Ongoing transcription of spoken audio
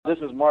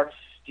This is Mark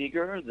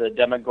Steger, the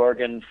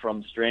Demogorgon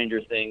from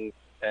Stranger Things,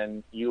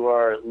 and you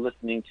are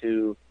listening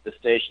to the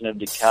Station of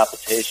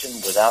Decapitation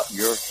without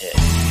your head.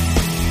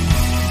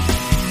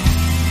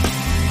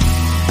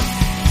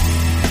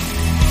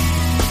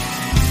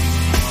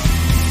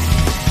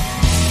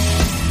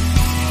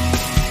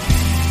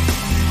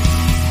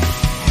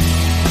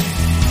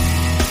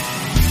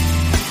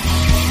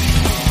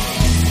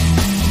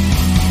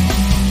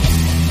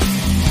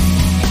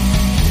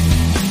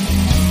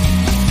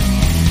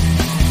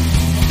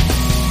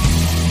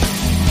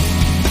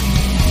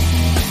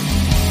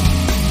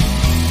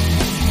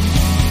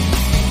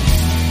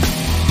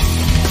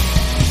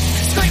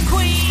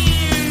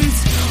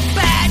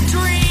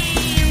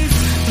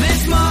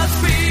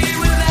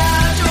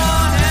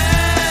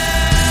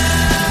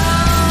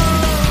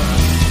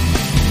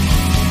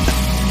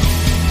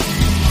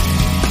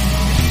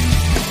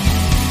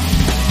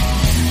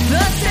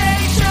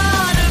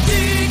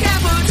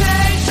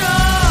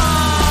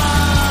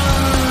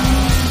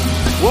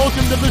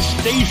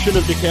 Station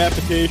of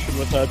Decapitation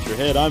without your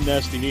head. I'm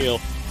Nasty Neil,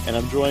 and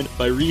I'm joined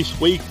by Rhys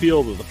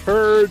Wakefield of the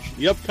Purge,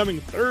 the upcoming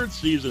third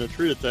season of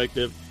True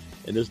Detective,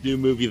 and his new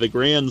movie, The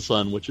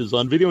Grandson, which is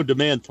on video on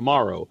demand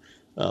tomorrow,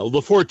 the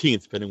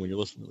 14th, depending when you're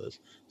listening to this.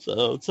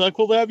 So it's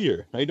cool to have you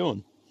here. How you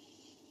doing?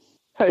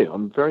 Hey,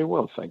 I'm very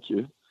well, thank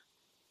you.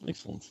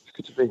 Excellent. It's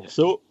good to be here.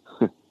 So,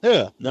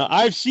 yeah. Now,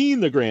 I've seen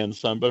The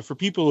Grandson, but for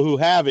people who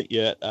haven't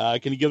yet,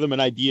 can you give them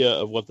an idea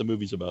of what the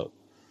movie's about?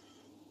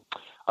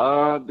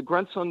 The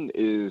Grandson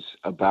is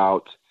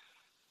about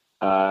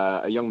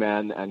a young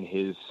man and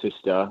his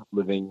sister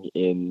living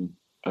in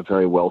a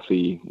very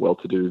wealthy,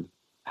 well-to-do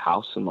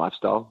house and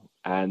lifestyle,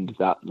 and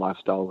that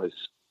lifestyle is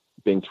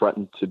being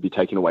threatened to be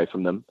taken away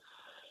from them.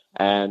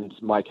 And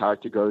my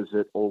character goes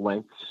at all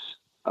lengths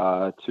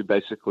to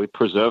basically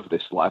preserve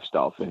this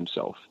lifestyle for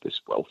himself,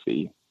 this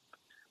wealthy,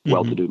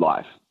 well-to-do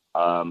life,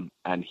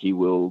 and he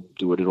will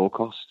do it at all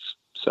costs.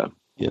 So,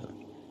 yeah.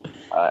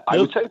 I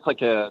would say it's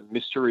like a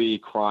mystery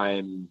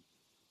crime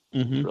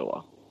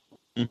thriller.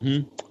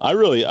 Mm-hmm. I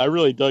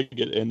really dug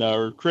it, and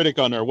our critic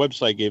on our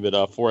website gave it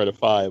 4 out of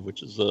 5,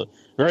 which is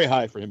very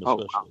high for him,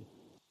 especially. Wow.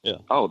 Yeah.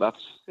 Oh, that's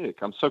sick!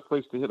 I'm so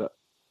pleased to hear that.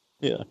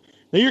 Yeah.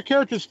 Now your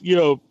character's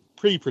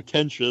pretty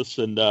pretentious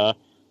and not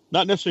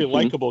necessarily a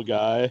likable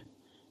guy.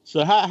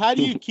 So how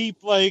do you keep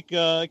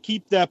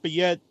that, but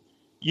yet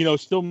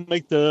still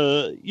make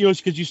the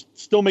because you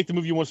still make the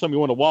movie something you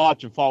want to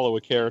watch and follow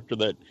a character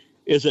that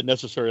isn't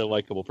necessarily a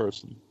likable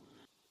person.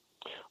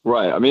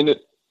 Right. I mean,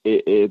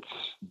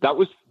 that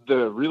was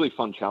the really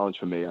fun challenge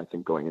for me, I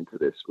think, going into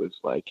this was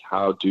like,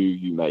 how do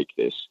you make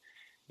this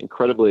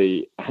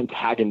incredibly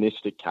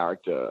antagonistic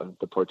character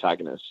the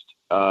protagonist?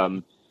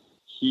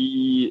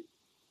 The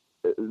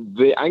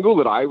angle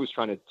that I was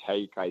trying to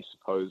take, I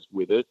suppose,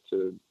 with it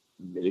to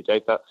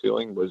mitigate that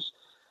feeling was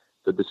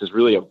that this is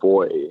really a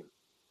boy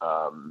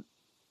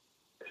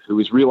who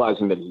is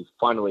realizing that he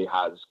finally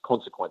has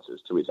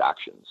consequences to his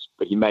actions,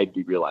 but he may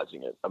be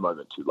realizing it a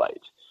moment too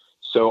late.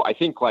 So I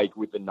think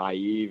with the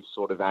naive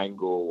sort of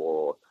angle,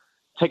 or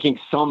taking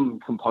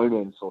some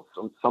components or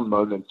some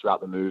moments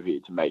throughout the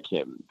movie to make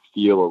him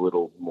feel a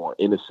little more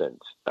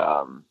innocent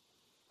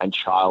and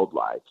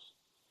childlike,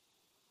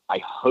 I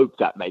hope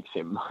that makes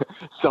him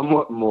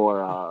somewhat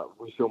more,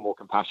 we feel more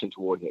compassion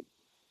toward him.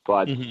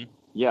 But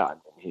yeah,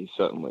 he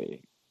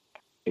certainly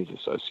is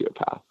a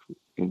sociopath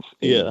in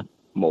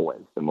more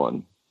ways than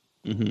one.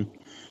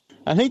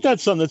 I think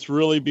that's something that's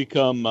really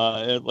become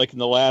in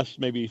the last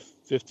maybe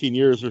 15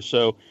 years or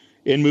so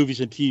in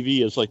movies and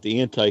TV is like the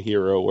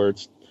anti-hero, where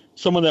it's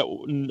someone that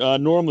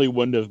normally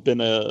wouldn't have been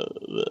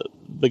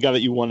the guy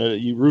that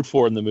you root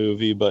for in the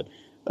movie, but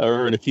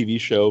or in a TV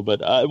show.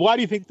 But why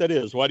do you think that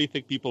is? Why do you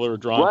think people are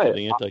drawn to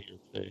the anti-hero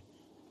today?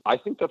 I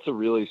think that's a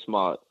really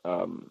smart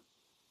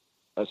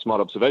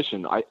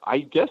observation. I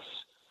guess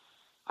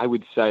I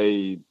would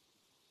say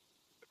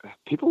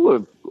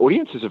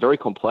audiences are very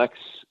complex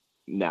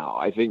now.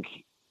 I think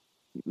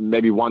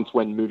maybe once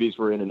when movies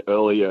were in an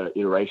earlier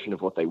iteration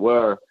of what they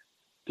were,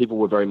 people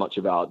were very much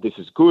about this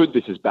is good,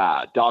 this is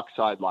bad, dark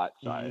side, light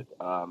side,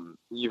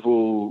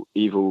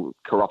 evil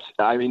corrupts.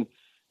 I mean,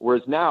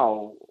 whereas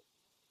now,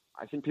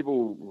 I think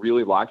people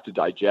really like to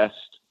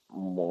digest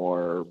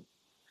more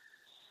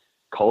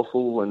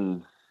colorful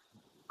and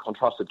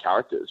contrasted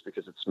characters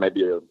because it's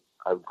maybe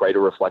a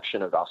greater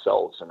reflection of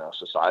ourselves and our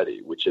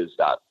society, which is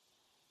that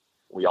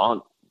we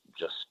aren't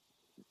just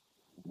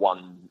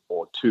one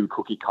or two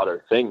cookie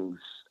cutter things.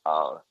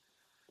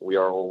 We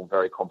are all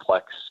very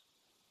complex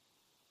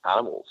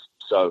animals.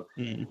 So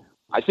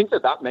I think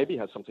that maybe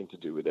has something to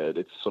do with it.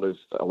 It sort of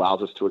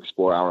allows us to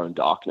explore our own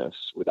darkness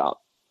without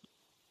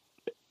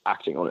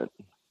acting on it.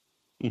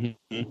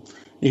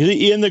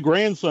 In The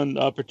Grandson,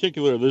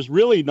 particular, there's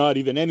really not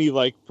even any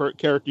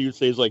character you'd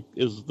say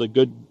is the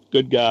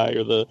good guy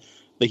or the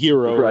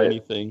hero or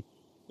anything.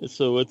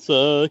 So it's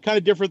kind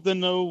of different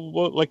than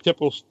what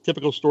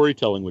typical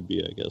storytelling would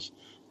be, I guess.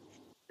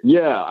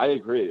 Yeah, I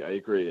agree.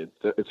 It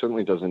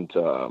certainly doesn't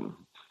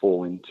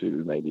fall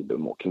into maybe the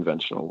more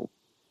conventional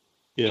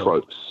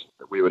tropes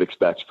that we would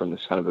expect from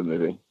this kind of a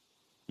movie.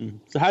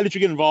 So how did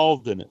you get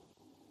involved in it?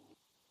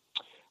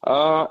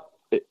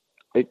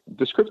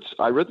 The script,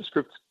 I read the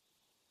script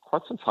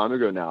quite some time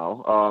ago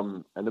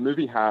now, and the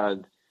movie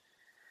had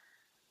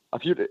a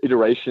few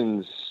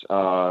iterations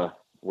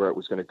where it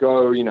was going to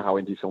go. You know how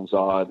indie films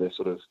are; they're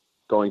sort of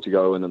going to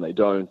go, and then they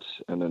don't,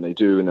 and then they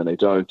do, and then they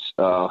don't.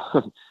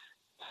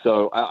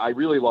 So I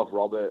really love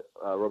Robert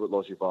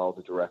Loggival,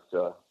 the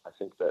director. I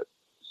think that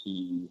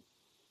he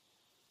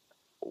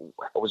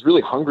was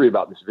really hungry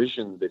about this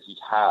vision that he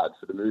had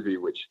for the movie,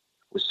 which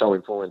was so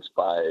influenced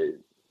by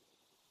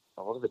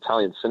a lot of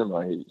Italian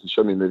cinema. He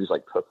showed me movies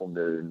like Purple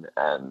Noon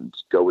and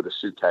Go with a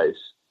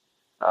Suitcase.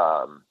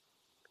 And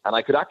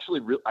I could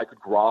actually, I could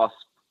grasp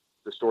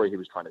the story he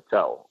was trying to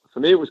tell.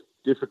 For me, it was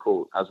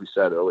difficult, as we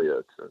said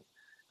earlier, to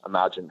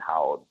imagine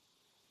how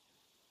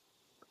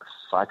a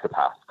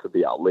psychopath could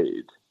be our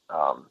lead.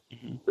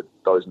 But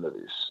those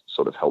movies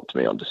sort of helped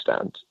me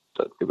understand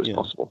that it was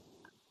possible.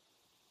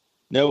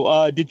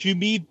 Now, did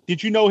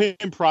you know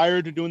him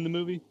prior to doing the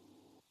movie?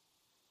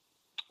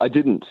 I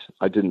didn't.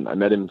 I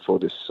met him for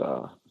this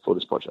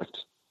project.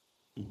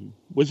 Mm-hmm.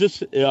 Was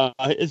this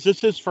is this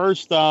his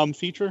first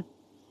feature?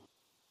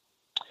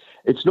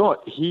 It's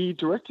not. He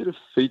directed a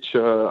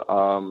feature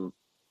a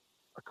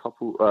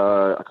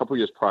couple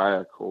years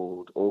prior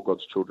called All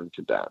God's Children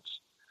Can Dance.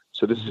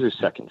 So this is his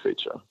second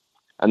feature,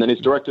 and then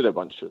he's directed a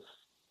bunch of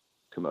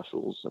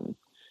commercials and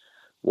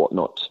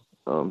whatnot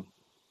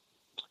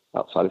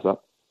outside of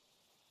that.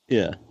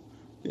 Yeah.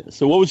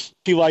 So what was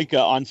he like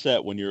on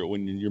set when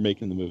you're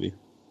making the movie?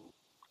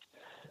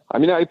 I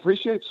mean, I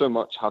appreciate so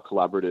much how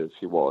collaborative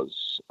he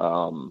was.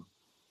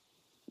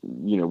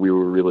 We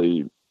were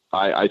really,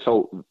 I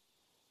felt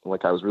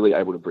like I was really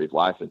able to breathe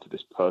life into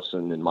this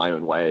person in my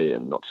own way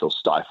and not feel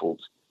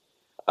stifled.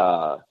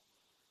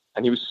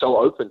 And he was so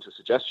open to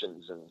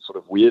suggestions and sort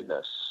of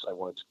weirdness. I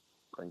wanted to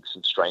bring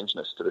some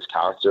strangeness to this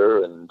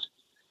character, and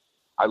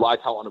I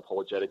like how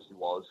unapologetic he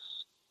was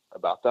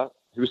about that.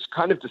 He was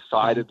kind of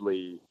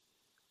decidedly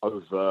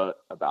overt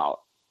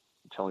about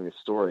telling the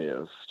story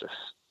of just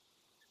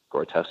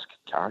grotesque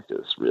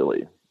characters,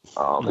 really.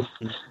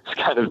 It's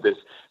kind of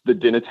the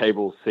dinner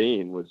table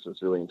scene was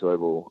really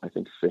enjoyable, I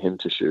think, for him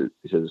to shoot,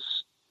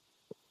 because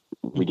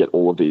we get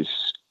all of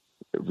these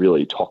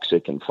really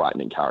toxic and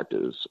frightening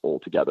characters all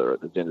together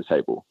at the dinner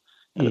table,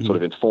 and it sort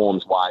of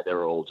informs why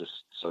they're all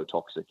just so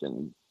toxic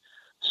and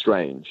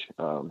strange.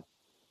 So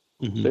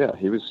yeah,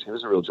 he was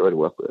a real joy to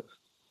work with.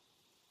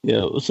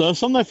 Yeah, so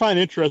something I find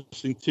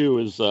interesting too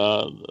is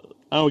I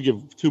don't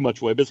give too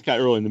much away, but it's kind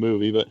of early in the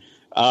movie, but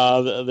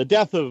the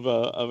death of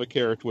a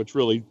character, which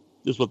really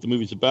is what the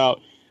movie's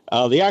about.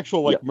 The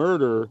actual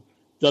murder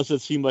doesn't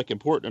seem like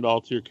important at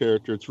all to your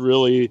character. It's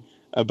really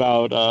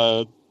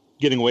about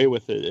getting away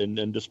with it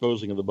and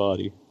disposing of the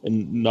body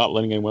and not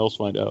letting anyone else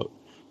find out.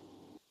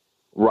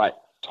 Right,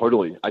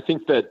 totally. I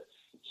think that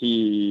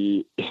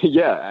he's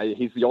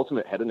the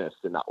ultimate hedonist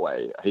in that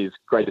way. His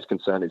greatest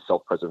concern is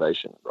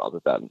self-preservation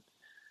rather than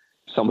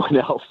someone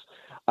else.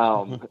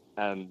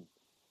 And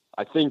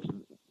I think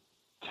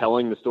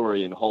telling the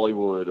story in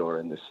Hollywood or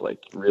in this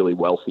like really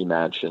wealthy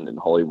mansion in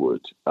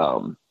Hollywood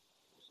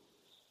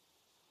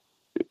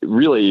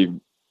really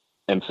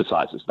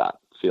emphasizes that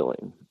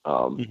feeling,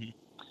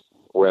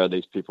 where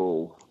these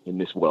people in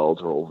this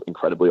world are all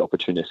incredibly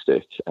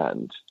opportunistic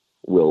and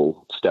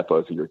will step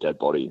over your dead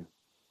body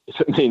if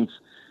it means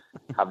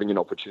having an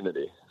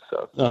opportunity.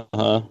 So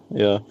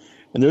yeah.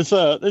 And there's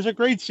a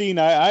great scene.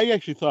 I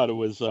actually thought it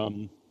was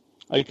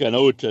like an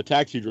ode to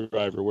Taxi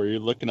Driver, where you're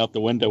looking out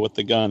the window with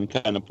the gun,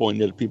 kind of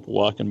pointing at people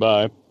walking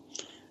by. I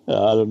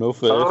don't know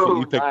if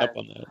you picked up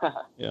on that.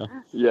 Yeah.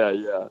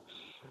 Yeah,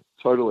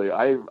 totally.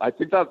 I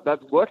think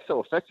that works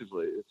so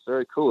effectively. It's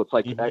very cool. It's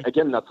like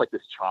again, that's like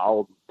this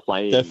child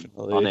playing,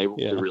 unable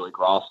to really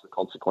grasp the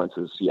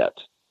consequences yet.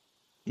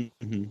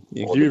 Mm-hmm.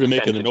 Yeah, you're even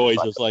making the noise.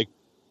 It's like,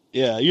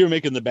 you're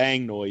making the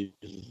bang noise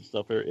and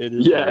stuff. It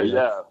is.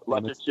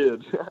 Like a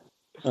kid.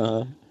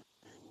 What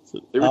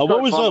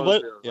was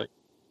that?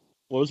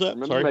 What was that?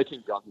 Remember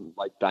making gun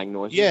like bang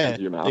noises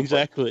into your mouth?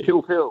 Exactly.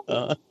 Like, pill.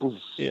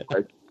 Yeah.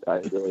 I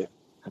really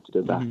have to do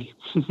it back.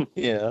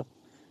 Yeah.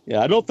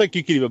 I don't think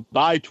you can even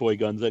buy toy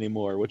guns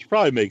anymore, which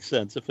probably makes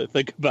sense if I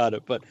think about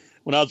it. But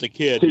when I was a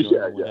kid,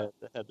 everyone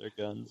had their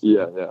guns.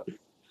 Yeah.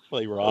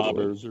 Play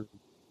robbers or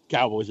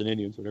cowboys and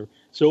Indians, whatever.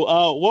 So,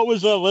 what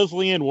was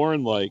Leslie Ann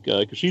Warren like?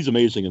 Because she's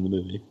amazing in the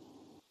movie.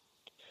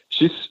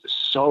 She's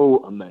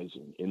so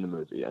amazing in the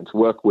movie, and to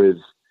work with,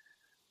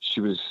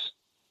 she's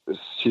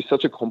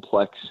such a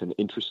complex and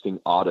interesting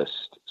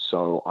artist.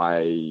 So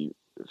I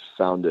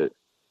found it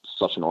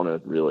such an honor,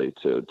 really,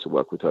 to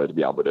work with her, to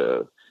be able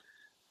to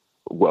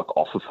work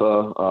off of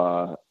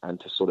her and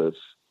to sort of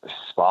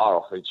spar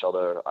off each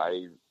other.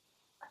 I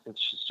think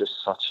she's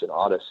just such an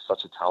artist,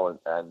 such a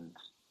talent, and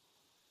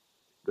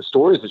the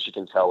stories that she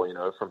can tell,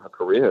 from her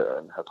career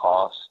and her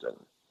past, and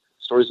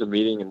stories of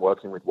meeting and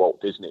working with Walt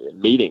Disney and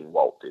meeting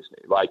Walt Disney.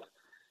 Like,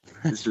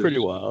 that's pretty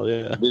wild,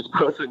 yeah. This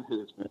person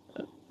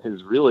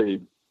has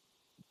really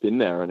been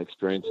there and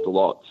experienced a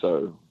lot,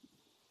 so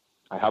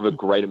I have a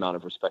great amount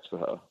of respect for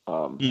her.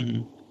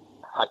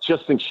 I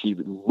just think she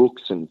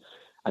looks and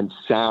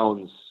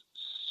sounds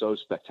so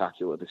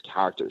spectacular. This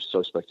character is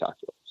so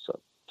spectacular. So,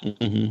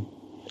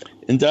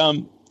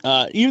 and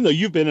even though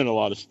you've been in a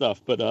lot of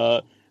stuff,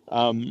 but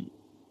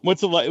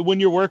what's it like when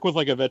you work with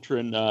like a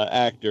veteran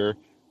actor?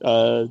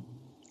 Do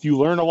you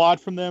learn a lot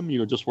from them?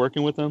 You're just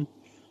working with them.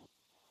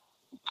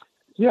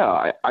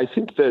 Yeah, I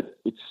think that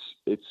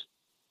it's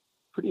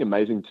pretty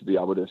amazing to be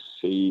able to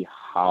see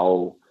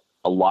how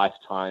a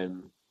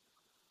lifetime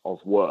of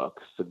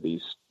work for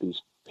these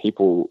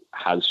people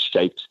has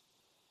shaped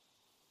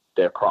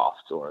their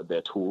craft or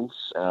their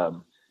tools,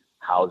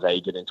 how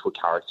they get into a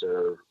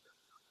character,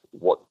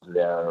 what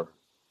their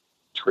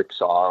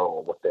tricks are,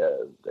 or what their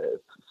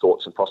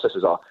thoughts and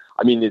processes are.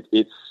 I mean,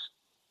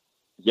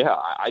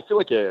 I feel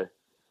like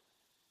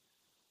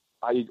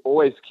I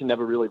always can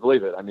never really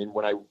believe it. I mean,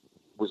 when I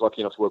was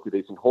lucky enough to work with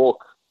Ethan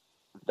Hawke,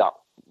 that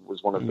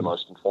was one of the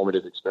most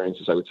informative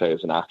experiences, I would say,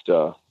 as an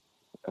actor,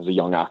 as a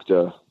young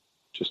actor,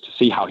 just to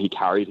see how he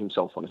carried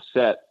himself on a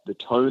set. The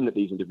tone that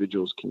these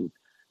individuals can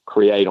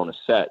create on a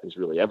set is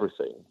really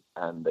everything,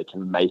 and they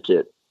can make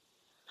it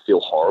feel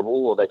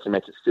horrible or they can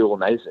make it feel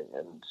amazing,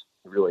 and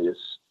it really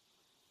is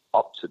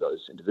up to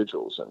those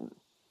individuals. And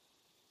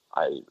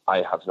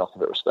I have nothing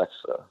but respect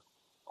for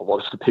a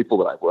lot of the people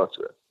that I've worked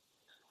with.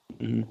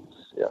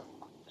 Yeah,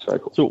 it's very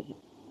cool. So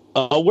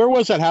where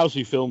was that house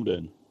you filmed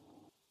in?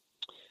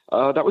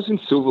 That was in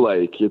Silver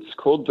Lake. It's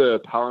called the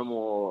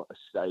Paramore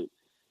Estate.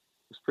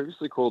 It was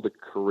previously called the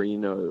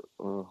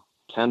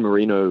Can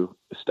Marino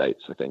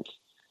Estates, I think.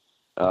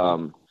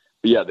 But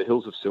yeah, the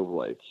hills of Silver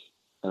Lake.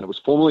 And it was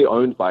formerly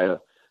owned by a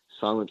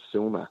silent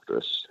film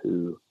actress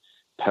who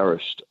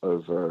perished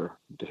over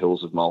the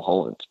hills of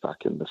Mulholland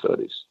back in the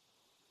 30s.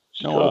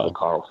 She drove a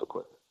car off a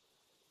cliff.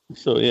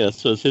 So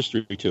there's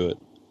history to it.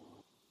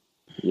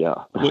 Yeah,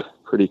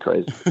 pretty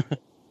crazy.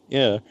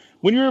 Yeah,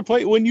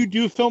 when you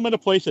do film at a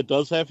place that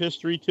does have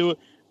history to it,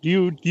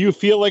 do you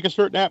feel like a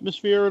certain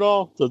atmosphere at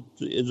all?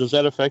 Does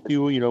that affect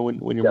you? You know,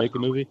 when you're making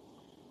a movie?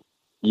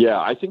 Yeah,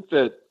 I think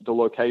that the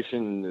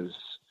location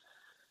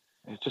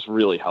it just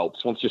really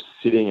helps. Once you're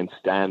sitting and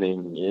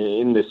standing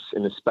in this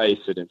space,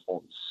 it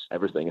informs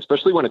everything.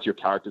 Especially when it's your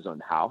character's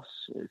own house,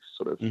 you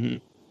sort of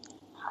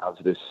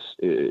have this.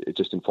 It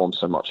just informs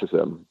so much of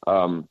them.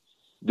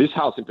 This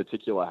house in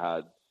particular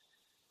had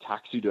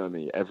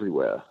taxidermy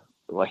everywhere.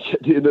 Like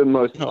the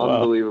most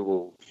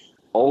unbelievable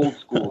old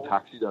school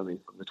taxidermy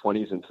from the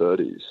 20s and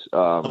 30s,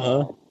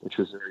 which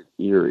was very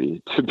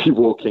eerie to be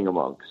walking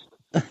amongst.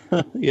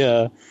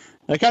 Yeah,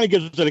 that kind of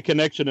gives it a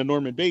connection to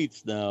Norman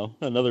Bates now,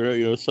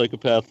 another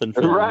psychopath. And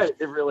right,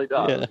 it really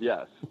does. Yeah.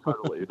 Yes,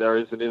 totally. There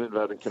is an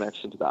inadvertent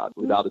connection to that,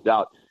 without a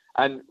doubt.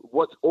 And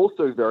what's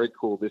also very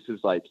cool, this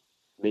is like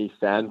me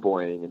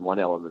fanboying in one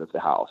element of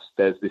the house.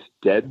 There's this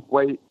dead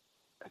weight.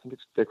 I think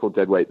they're called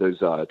dead weight. Those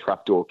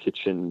trapdoor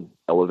kitchen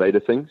elevator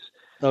things.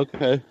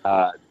 Okay.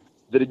 That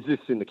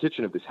exists in the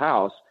kitchen of this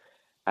house.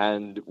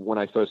 And when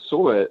I first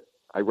saw it,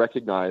 I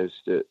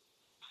recognized it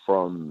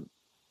from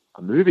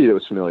a movie that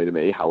was familiar to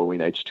me, Halloween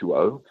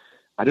H2O.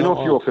 I don't know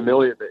if you're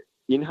familiar, but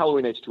in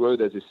Halloween H2O,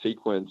 there's this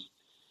sequence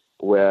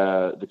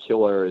where the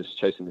killer is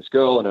chasing this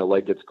girl and her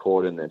leg gets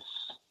caught in this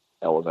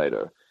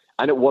elevator.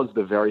 And it was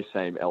the very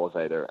same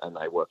elevator, and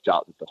I worked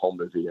out that the whole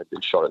movie had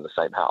been shot in the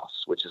same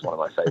house, which is one of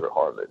my favorite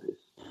horror movies.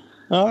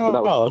 Oh,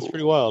 so that's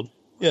pretty wild.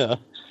 Yeah.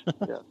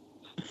 Yeah.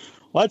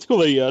 Well, that's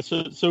cool.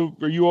 So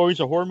were you always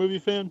a horror movie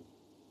fan?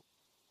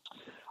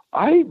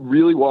 I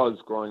really was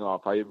growing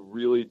up. I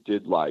really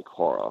did like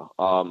horror.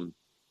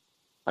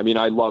 I mean,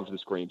 I loved the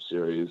Scream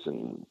series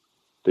and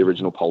the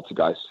original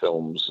Poltergeist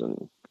films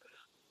and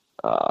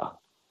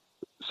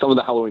some of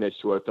the Halloween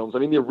H2O films. I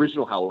mean, the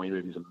original Halloween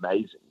movie is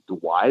amazing.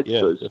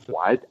 Those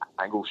wide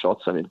angle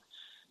shots. I mean,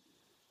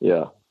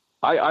 yeah,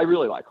 I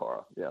really like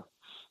horror. Yeah.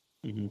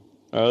 Mm-hmm.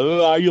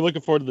 Are you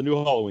looking forward to the new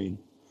Halloween?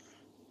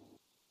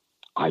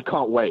 I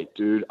can't wait,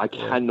 dude. I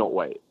cannot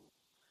wait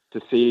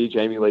to see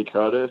Jamie Lee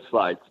Curtis.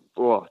 Like,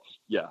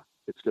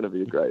 it's going to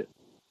be great.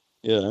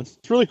 Yeah, it's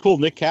really cool.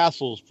 Nick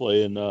Castle's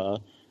playing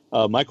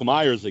Michael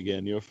Myers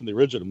again, from the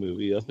original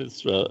movie.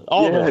 It's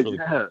all of it's really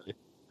cool.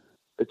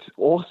 It's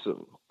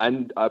awesome.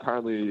 And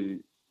apparently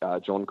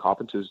John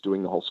Carpenter's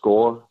doing the whole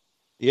score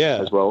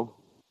as well.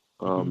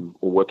 Or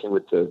working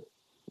with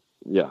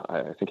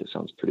I think it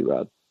sounds pretty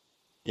rad.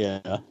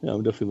 Yeah,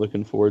 I'm definitely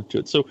looking forward to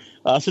it. So,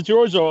 since you're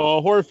always a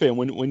horror fan,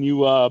 when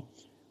you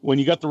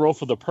got the role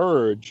for The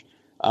Purge,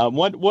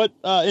 what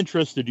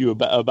interested you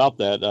about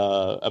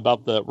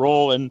the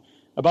role and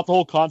about the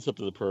whole concept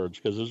of The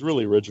Purge? Because it was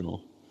really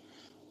original.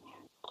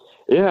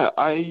 Yeah,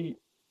 I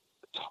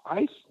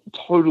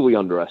totally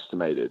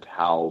underestimated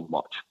how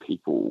much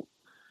people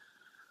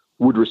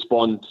would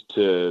respond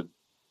to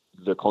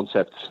the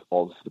concept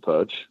of The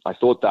Purge. I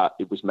thought that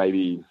it was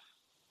maybe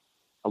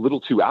a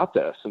little too out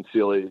there,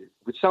 sincerely,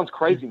 which sounds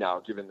crazy now,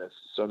 given there's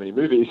so many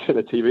movies and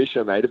a TV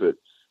show made of it.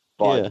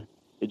 But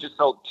it just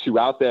felt too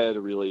out there to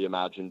really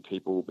imagine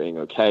people being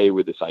okay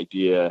with this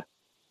idea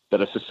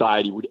that a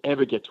society would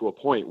ever get to a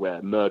point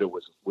where murder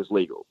was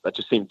legal. That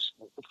just seemed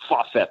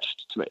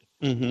far-fetched to me.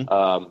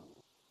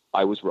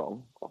 I was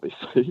wrong,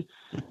 obviously.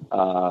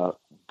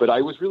 But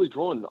I was really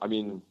drawn. I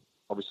mean,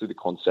 obviously the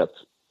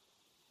concept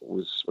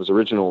was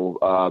original,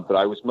 but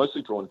I was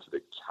mostly drawn to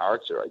the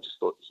character. I just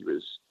thought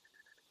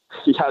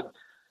he had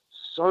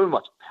so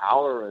much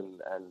power and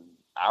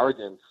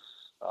arrogance.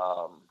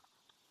 I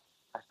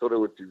thought it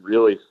would be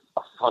really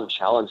a fun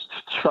challenge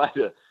to try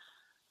to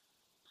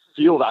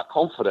feel that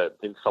confident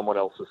in someone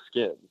else's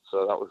skin.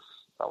 So that was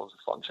a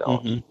fun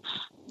challenge. Mm-hmm.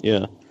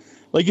 Yeah,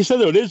 like you said,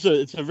 though,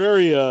 it's a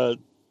very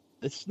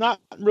it's not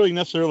really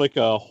necessarily like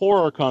a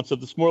horror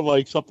concept. It's more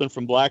like something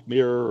from Black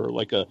Mirror or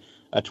like a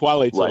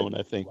Twilight Zone,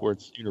 I think, where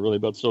it's really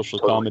about social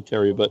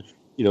commentary, but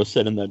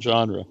set in that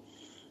genre.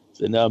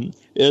 And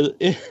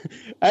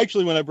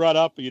actually, when I brought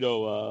up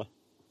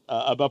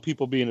about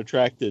people being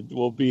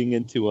being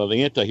into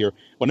the anti-hero,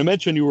 when I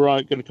mentioned you were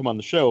going to come on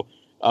the show,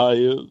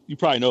 you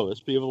probably know this,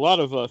 but you have a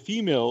lot of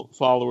female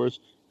followers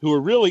who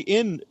are really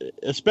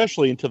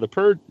especially into the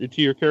Purge,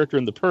 into your character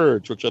in the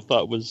Purge, which I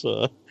thought was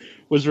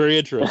very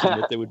interesting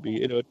that they would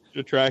be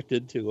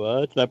attracted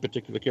to that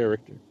particular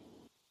character.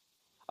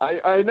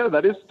 I know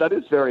that is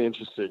very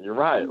interesting. You're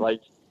right.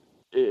 Like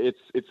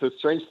it's a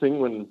strange thing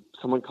when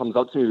someone comes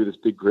up to me with this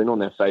big grin on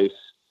their face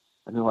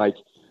and they're like,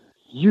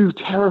 "You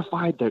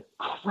terrified the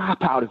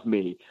crap out of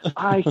me.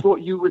 I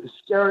thought you were the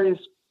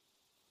scariest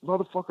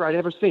motherfucker I'd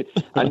ever seen."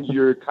 And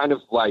you're kind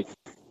of like,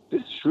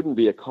 this shouldn't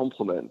be a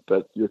compliment,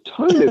 but your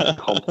tone is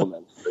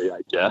complimentary,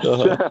 I guess.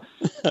 So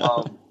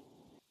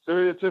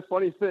it's a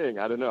funny thing.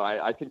 I don't know.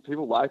 I think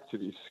people like to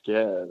be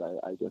scared.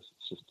 I guess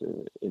it's just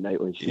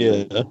innately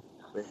human.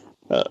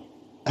 Yeah.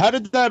 How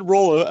did that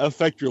role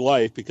affect your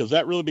life? Because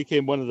that really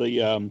became one of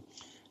the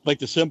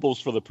the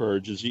symbols for the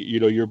Purge. Is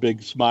your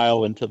big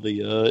smile into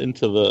the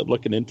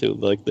looking into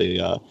the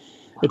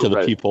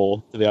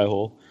peephole, to the eye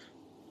hole.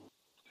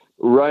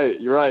 Right,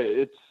 you're right.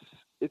 It's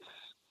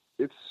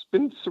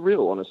been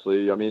surreal,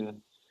 honestly. I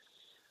mean,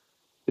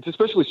 it's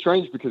especially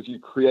strange because the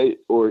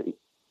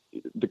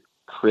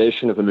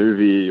creation of a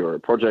movie or a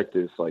project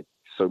is like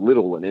so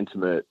little and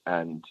intimate,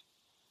 and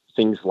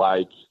things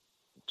like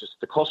just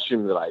the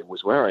costume that I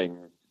was wearing,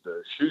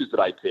 the shoes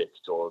that I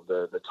picked, or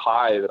the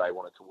tie that I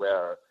wanted to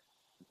wear.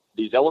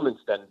 These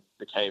elements then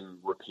became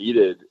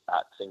repeated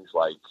at things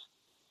like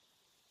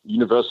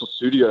Universal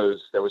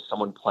Studios. There was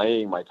someone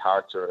playing my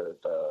character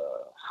at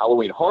the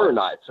Halloween Horror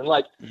Nights, and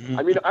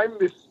I mean, I'm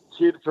this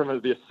kid from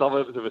the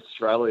suburbs of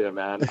Australia,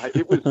 man.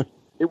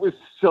 It was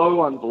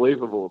so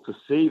unbelievable to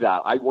see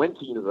that. I went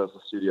to Universal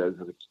Studios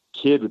as a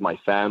kid with my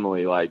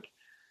family,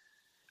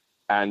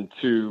 and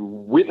to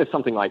witness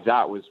something like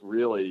that was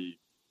really,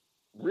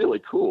 really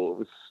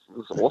cool. It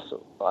was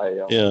awesome.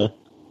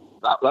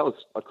 That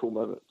was a cool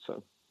moment.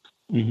 So.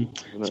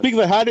 Mm-hmm. Speaking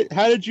of that,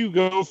 how did you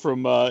go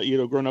from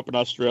growing up in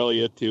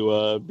Australia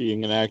to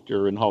being an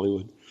actor in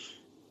Hollywood?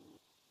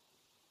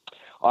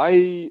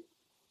 I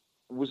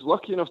was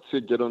lucky enough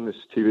to get on this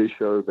TV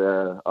show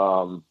there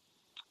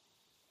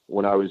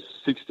when I was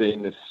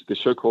 16. This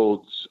show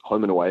called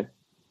Home and Away,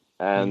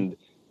 and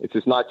it's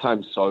this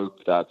nighttime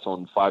soap that's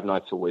on 5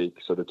 nights a week.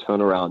 So the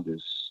turnaround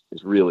is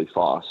really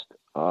fast.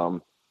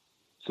 So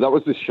that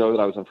was this show that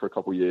I was on for a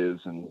couple of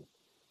years, and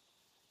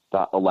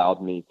that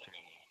allowed me to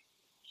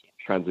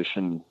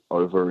transition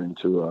over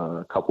into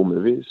a couple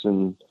movies.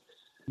 And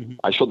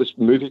I shot this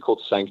movie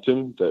called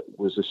Sanctum that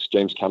was this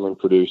James Cameron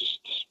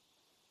produced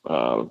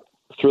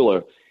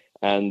thriller,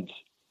 and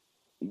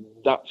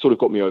that sort of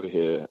got me over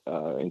here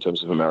in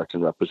terms of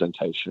American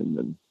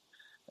representation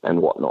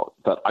and whatnot.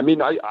 But I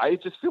mean, I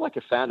just feel like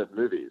a fan of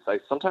movies. I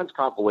sometimes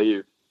can't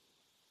believe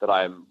that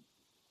I'm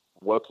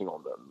working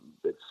on them.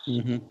 It's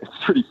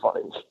pretty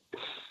funny.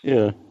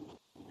 Yeah.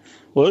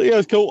 Well, yeah,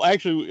 it's cool.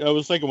 Actually, I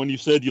was thinking when you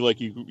said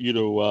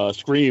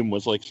Scream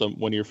was like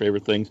one of your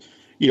favorite things.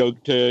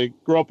 To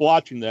grow up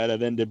watching that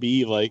and then to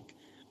be like,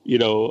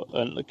 kind of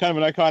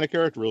an iconic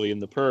character really in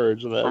The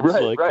Purge. That's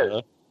right.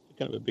 Kind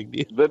of a big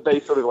deal. That they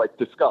sort of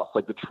discuss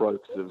the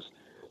tropes of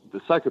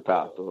the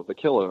psychopath or the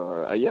killer.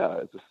 Or,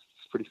 it's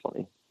pretty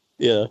funny.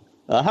 Yeah.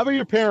 How about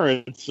your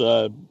parents?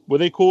 Were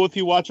they cool with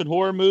you watching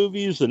horror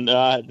movies, and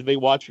did they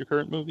watch your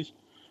current movies?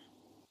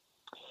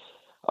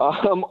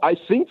 I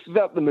think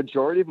that the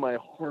majority of my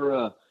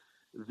horror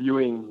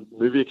viewing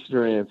movie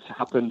experience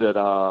happened at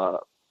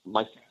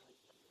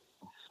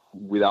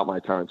without my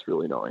parents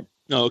really knowing.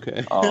 Oh,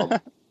 okay.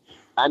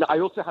 And I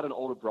also had an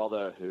older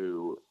brother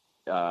who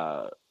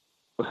sort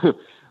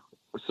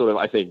of,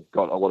 I think,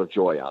 got a lot of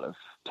joy out of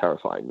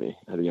terrifying me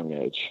at a young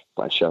age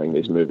by showing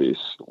these movies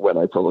when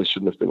I probably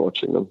shouldn't have been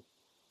watching them.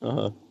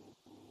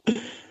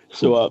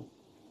 So,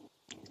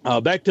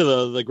 back to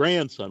the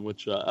grandson,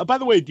 which, by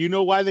the way, do you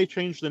know why they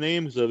changed the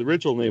name? Because the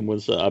original name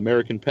was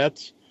American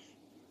Pets.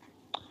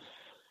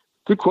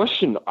 Good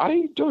question.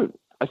 I don't.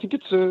 I think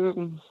it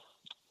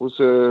was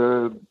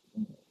a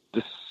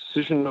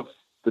decision of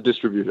the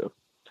distributor.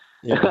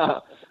 Yeah.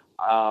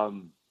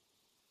 I'm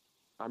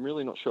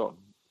really not sure.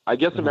 I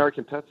guess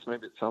American Pets,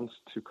 maybe it sounds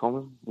too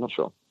common. I'm not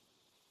sure.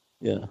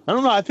 Yeah. I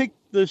don't know. I think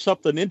there's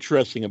something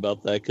interesting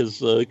about that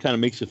because it kind of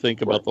makes you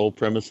think about the whole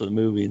premise of the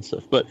movie and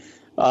stuff. But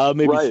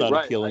Maybe it's Right, not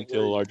right. appealing to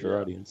a larger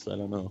Yeah. audience. I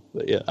don't know,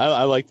 but yeah,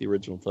 I like the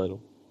original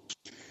title.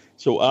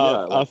 So, Yeah,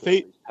 I like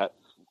Fate. these pets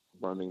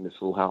roaming this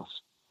little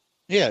house.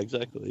 Yeah,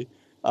 exactly.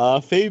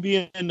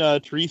 Fabian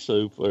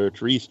Teresa, or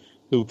Therese,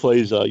 who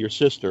plays your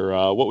sister.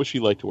 What was she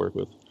like to work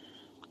with?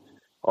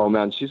 Oh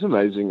man, she's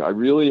amazing. I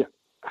really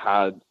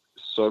had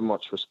so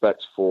much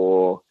respect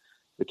for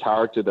the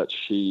character that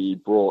she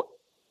brought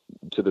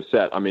to the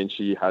set. I mean,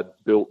 she had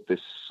built this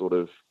sort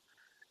of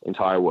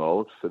entire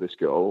world for this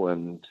girl,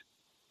 and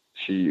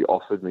she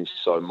offered me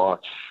so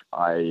much.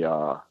 I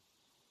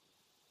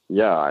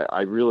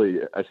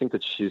think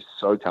that she's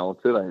so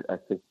talented. I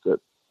think that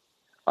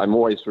I'm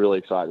always really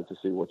excited to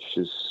see what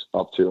she's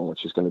up to and what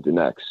she's going to do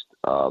next.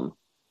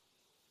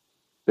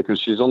 Because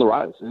she's on the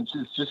rise, and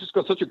she's just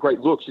got such a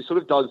great look. She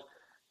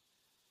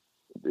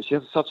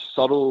has such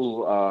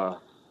subtle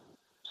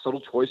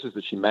choices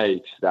that she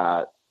makes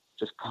that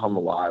just come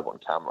alive on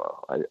camera.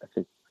 I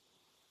think,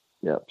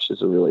 yeah,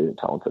 she's a really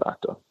talented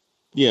actor.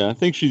 Yeah, I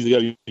think she's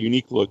got a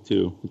unique look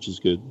too, which is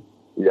good.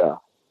 Yeah.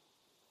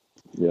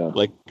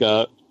 Like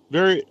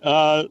very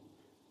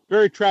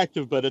very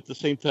attractive, but at the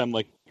same time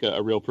like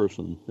a real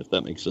person, if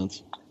that makes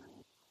sense.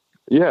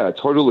 Yeah,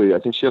 totally. I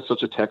think she has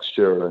such a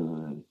texture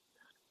and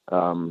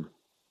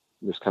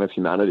this kind of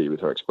humanity with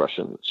her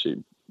expression that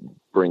she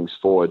brings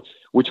forward,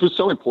 which was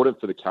so important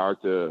for the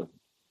character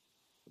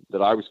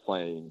that I was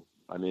playing.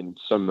 I mean,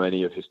 so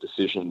many of his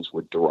decisions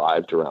were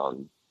derived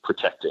around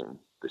protecting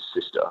this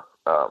sister.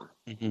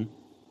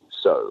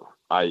 So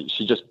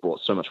she just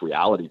brought so much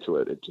reality to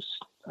it. It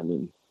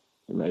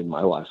made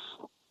my life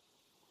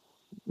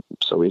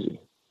so easy.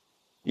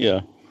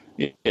 Yeah.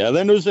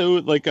 Then it was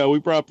like we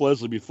brought up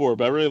Leslie before,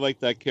 but I really like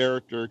that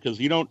character because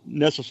you don't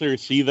necessarily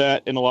see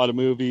that in a lot of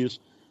movies.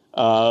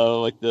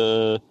 Like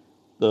the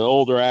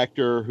older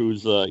actor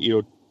who's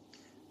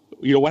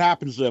what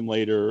happens to them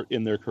later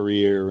in their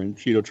career, and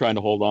trying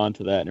to hold on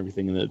to that and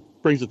everything, and it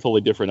brings a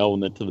totally different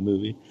element to the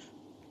movie.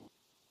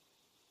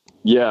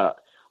 Yeah,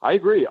 I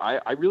agree.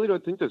 I really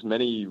don't think there's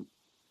many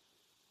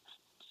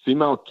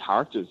female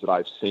characters that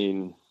I've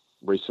seen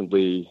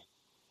recently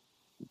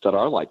that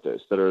are like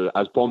this, that are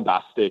as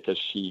bombastic as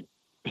she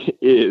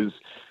is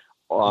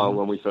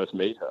when we first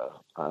meet her.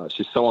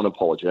 She's so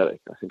unapologetic.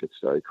 I think it's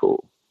very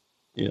cool.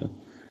 Yeah.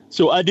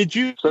 So did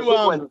you...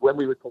 when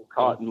we would call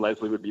cut and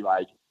Leslie would be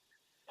like,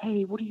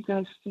 hey, what do you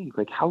guys think?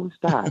 Like, how was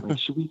that? Like,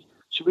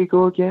 should we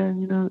go again?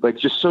 You know, like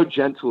just so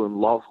gentle and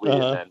lovely.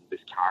 And then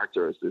this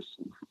character is this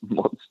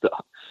monster.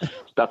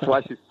 That's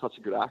why she's such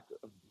a good actor.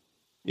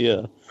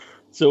 Yeah.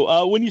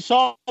 So when you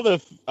saw I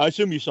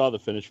assume you saw the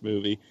finished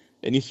movie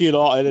and you see it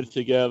all edited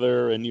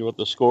together and with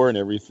the score and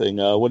everything,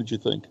 what did you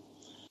think?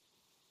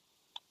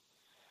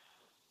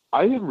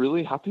 I am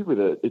really happy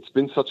with it. It's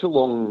been such a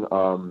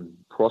long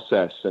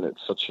process, and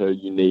it's such a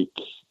unique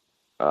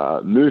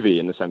movie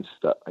in the sense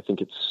that I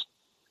think it's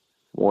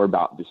more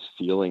about this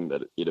feeling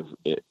that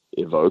it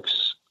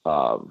evokes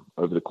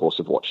over the course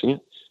of watching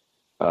it.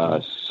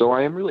 So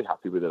I am really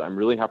happy with it. I'm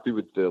really happy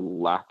with the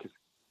lack of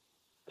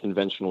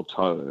conventional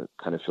tone. It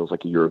kind of feels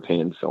like a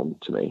European film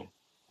to me,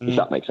 if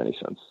that makes any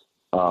sense.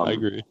 I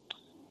agree.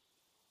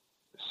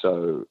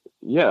 So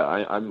yeah,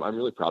 I'm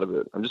really proud of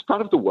it. I'm just proud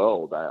of the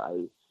world.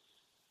 I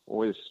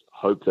always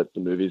hope that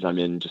the movies I'm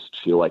in just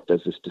feel like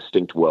there's this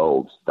distinct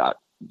world that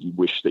you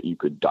wish that you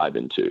could dive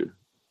into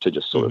to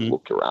just sort of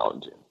look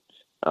around.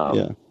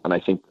 And I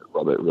think that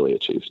Robert really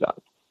achieved that.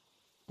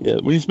 Yeah,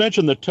 when he's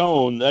mentioned the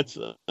tone, that's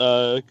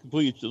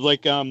completely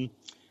like because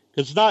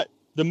it's not,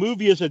 the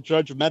movie isn't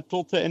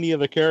judgmental to any of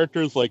the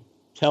characters, like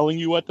telling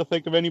you what to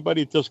think of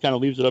anybody. It just kind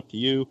of leaves it up to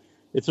you.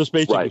 It's just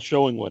basically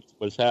showing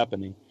what's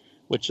happening,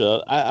 which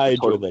I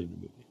enjoy that in the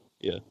movie.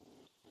 Yeah.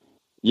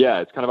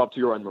 Yeah, it's kind of up to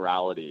your own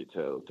morality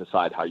to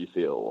decide how you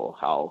feel or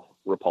how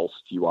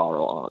repulsed you are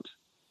or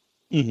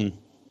aren't.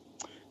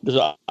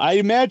 So I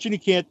imagine you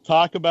can't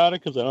talk about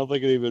it because I don't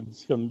think it even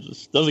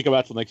doesn't come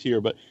out till next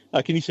year. But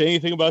can you say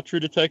anything about True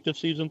Detective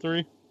season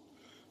 3?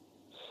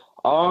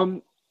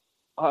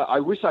 I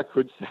wish I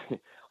could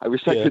say. I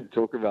wish I could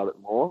talk about it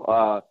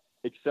more.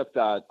 Except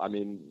that, I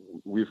mean,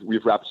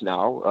 we've wrapped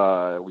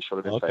now. We shot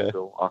it in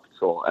Fayetteville,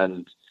 Arkansas,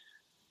 and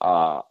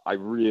I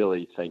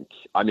really think.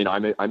 I mean,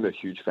 I'm a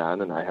huge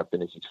fan, and I have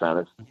been a huge fan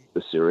of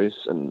the series,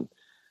 and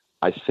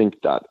I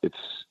think that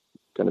it's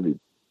going to be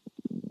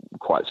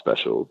quite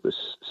special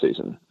this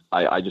season.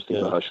 I just think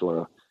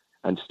Mahershala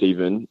and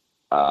Steven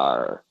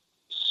are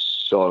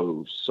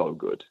so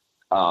good.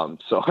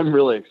 So I'm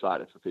really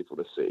excited for people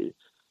to see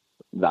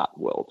that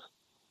world.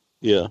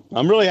 Yeah,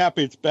 I'm really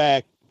happy it's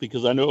back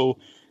because I know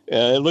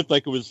it looked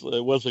like it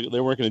wasn't they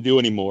weren't going to do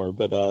anymore.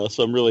 But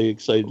so I'm really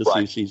excited to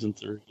see season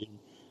 3.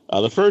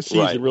 The first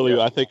season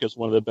I think is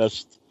one of the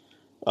best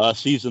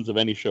seasons of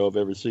any show I've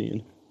ever seen.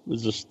 It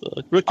was just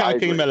it kind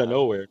of came out of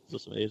nowhere. It's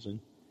just amazing.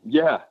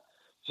 Yeah,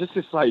 just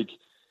this like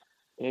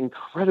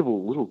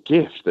incredible little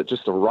gift that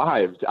just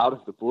arrived out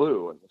of the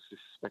blue, and it's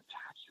just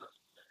spectacular.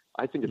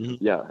 I think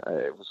it's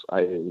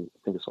I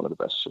think it's one of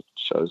the best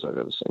shows I've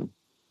ever seen.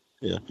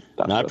 Yeah.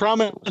 Now, I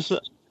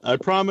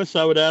promise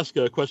I would ask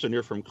a question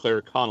here from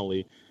Claire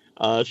Connolly.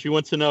 She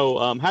wants to know,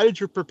 how did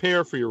you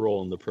prepare for your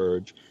role in The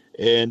Purge?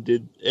 And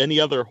did any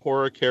other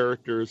horror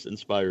characters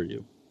inspire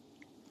you?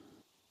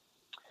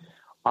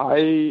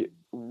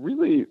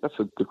 That's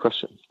a good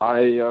question.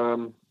 I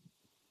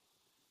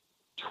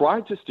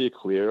tried to steer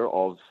clear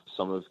of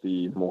some of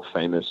the more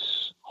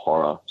famous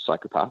horror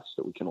psychopaths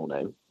that we can all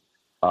name,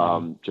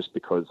 just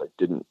because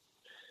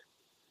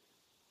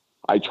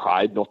I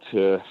tried not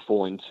to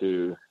fall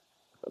into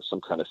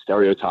some kind of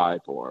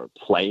stereotype or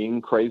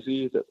playing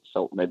crazy that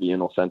felt maybe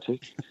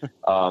inauthentic.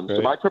 Right.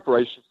 So my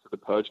preparation for the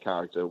Purge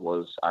character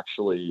was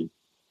actually,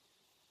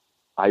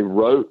 I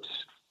wrote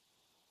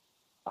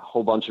a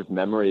whole bunch of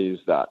memories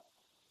that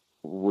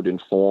would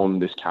inform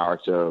this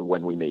character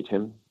when we meet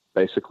him,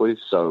 basically.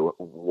 So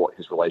what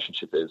his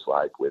relationship is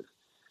like with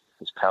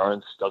his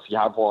parents. Does he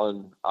have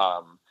one?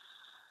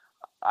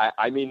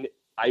 I mean,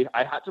 I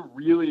had to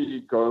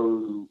really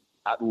go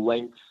at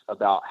length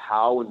about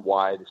how and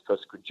why this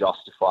person could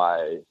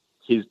justify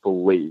his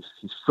beliefs,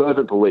 his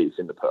fervent belief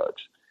in the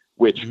Purge,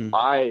 which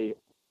I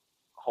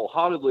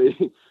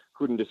wholeheartedly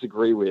couldn't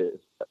disagree with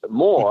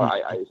more.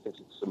 I think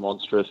it's a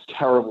monstrous,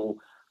 terrible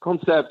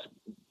concept,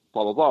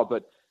 blah, blah, blah.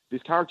 But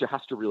this character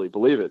has to really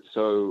believe it.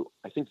 So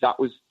I think that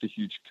was the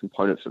huge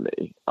component for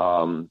me,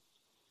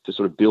 to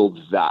sort of build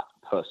that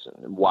person.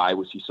 And why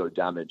was he so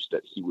damaged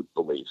that he would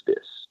believe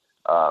this?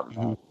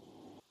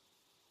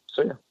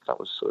 So yeah, that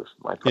was sort of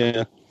my problem.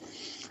 Yeah,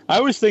 I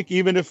always think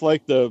even if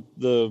like if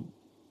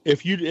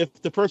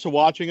the person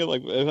watching it,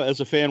 like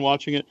as a fan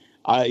watching it,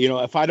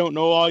 if I don't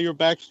know all your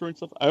backstory and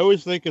stuff, I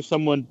always think if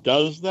someone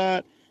does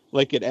that,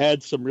 like it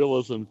adds some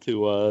realism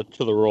to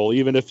the role,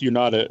 even if you're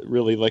not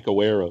really like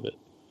aware of it.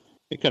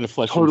 It kind of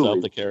fleshes out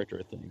the character,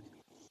 I think.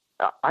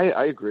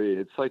 I agree.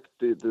 It's like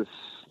the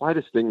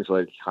slightest things,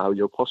 like how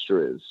your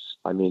posture is.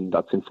 I mean,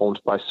 that's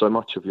informed by so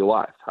much of your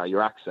life. How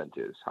your accent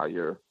is,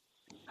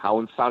 how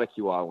emphatic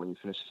you are when you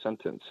finish a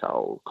sentence,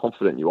 how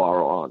confident you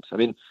are or aren't. I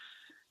mean,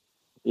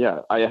 yeah,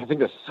 I think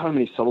there's so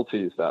many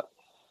subtleties that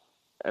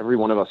every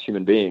one of us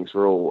human beings,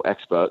 we're all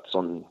experts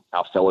on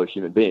our fellow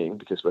human being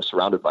because we're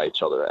surrounded by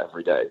each other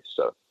every day.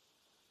 So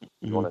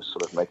you want to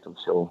sort of make them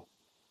feel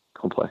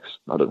complex.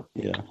 I don't know.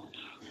 Yeah.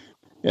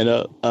 And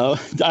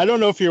I don't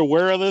know if you're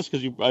aware of this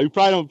because you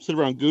probably don't sit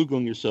around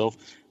Googling yourself,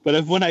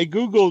 but when I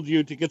Googled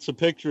you to get some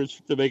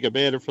pictures to make a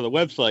banner for the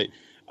website,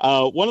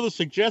 one of the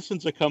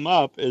suggestions that come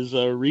up is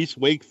Rhys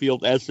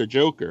Wakefield as the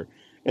Joker.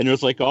 And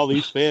there's like all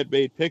these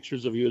fan-made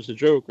pictures of you as the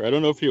Joker. I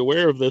don't know if you're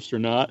aware of this or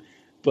not,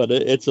 but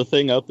it's a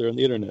thing out there on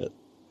the internet.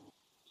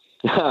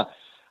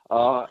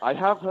 I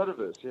have heard of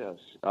this, yes.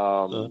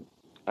 I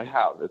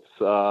have.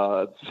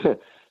 It's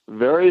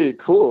very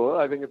cool.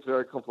 I think it's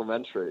very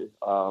complimentary.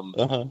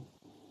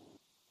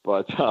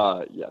 But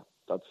yeah,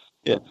 that's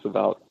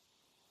about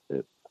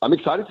it. I'm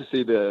excited to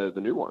see the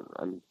new one.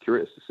 I'm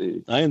curious to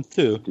see. I am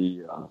too.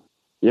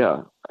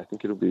 Yeah, I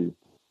think it'll be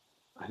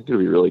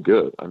really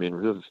good. I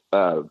mean,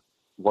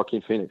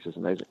 Joaquin Phoenix is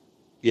amazing.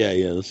 Yeah,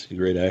 this is a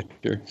great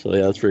actor. So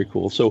yeah, that's very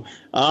cool. So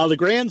The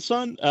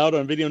Grandson out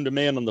on video on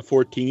demand on the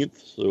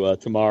 14th, so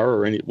tomorrow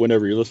or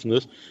whenever you're listening to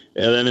this,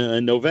 and then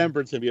in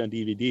November it's gonna be on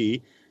DVD.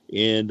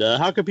 And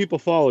how can people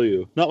follow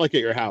you? Not like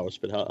at your house,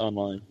 but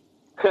online.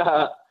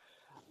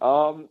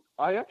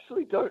 I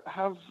actually don't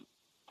have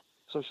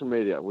social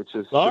media, which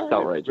is All just right.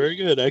 outrageous. Very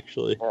good,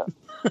 actually.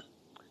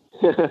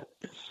 Yeah.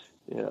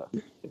 Yeah.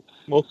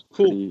 It's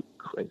cool. Pretty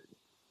crazy.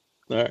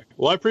 All right.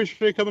 Well, I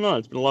appreciate you coming on.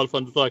 It's been a lot of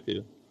fun to talk to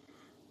you.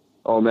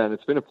 Oh, man,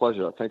 it's been a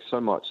pleasure. Thanks so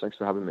much. Thanks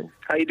for having me.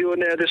 How you doing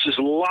there? This is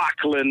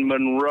Lachlan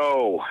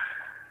Monroe,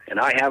 and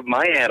I have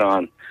my hat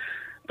on,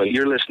 but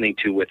you're listening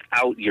to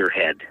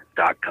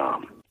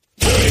WithoutYourHead.com.